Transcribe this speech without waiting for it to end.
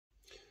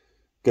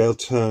Gael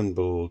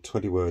Turnbull,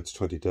 20 Words,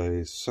 20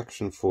 Days,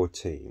 Section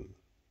 14.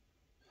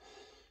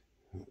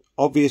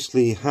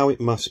 Obviously, how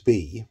it must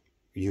be,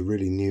 you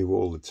really knew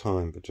all the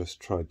time but just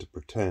tried to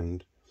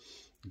pretend.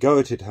 Go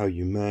at it how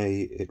you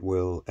may, it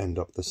will end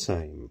up the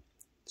same.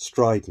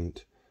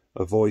 Strident,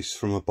 a voice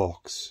from a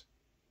box.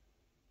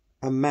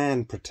 A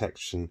man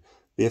protection,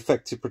 the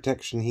effective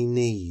protection he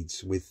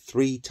needs, with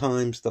 3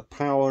 times the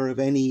power of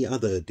any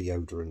other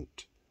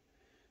deodorant.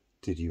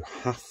 Did you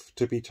have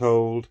to be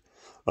told?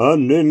 A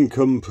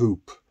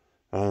nincompoop,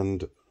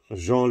 and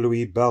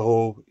Jean-Louis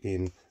Barrault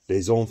in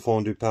Les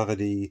Enfants du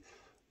Paradis,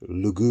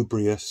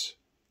 lugubrious,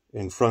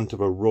 in front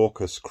of a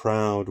raucous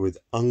crowd with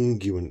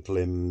unguent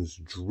limbs,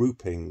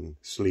 drooping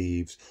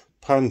sleeves,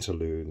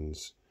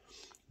 pantaloons,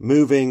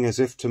 moving as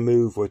if to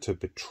move were to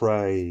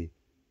betray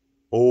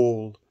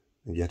all,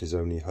 and yet his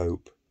only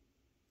hope.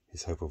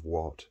 His hope of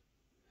what?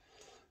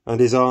 And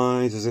his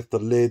eyes as if the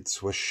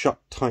lids were shut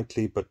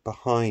tightly but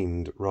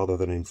behind rather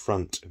than in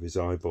front of his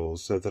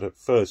eyeballs, so that at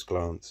first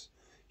glance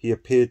he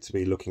appeared to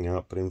be looking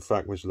out but in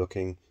fact was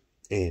looking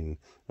in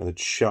and had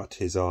shut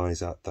his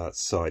eyes at that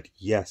sight.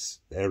 Yes,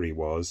 there he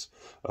was,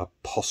 a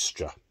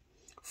posture,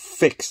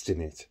 fixed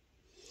in it.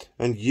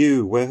 And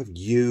you, where have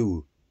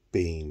you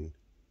been?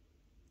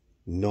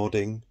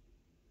 Nodding?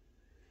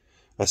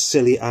 A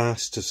silly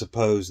ass to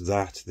suppose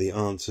that the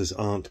answers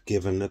aren't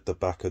given at the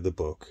back of the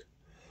book.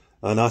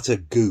 An utter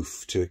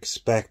goof to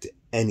expect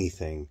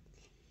anything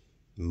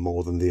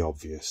more than the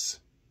obvious.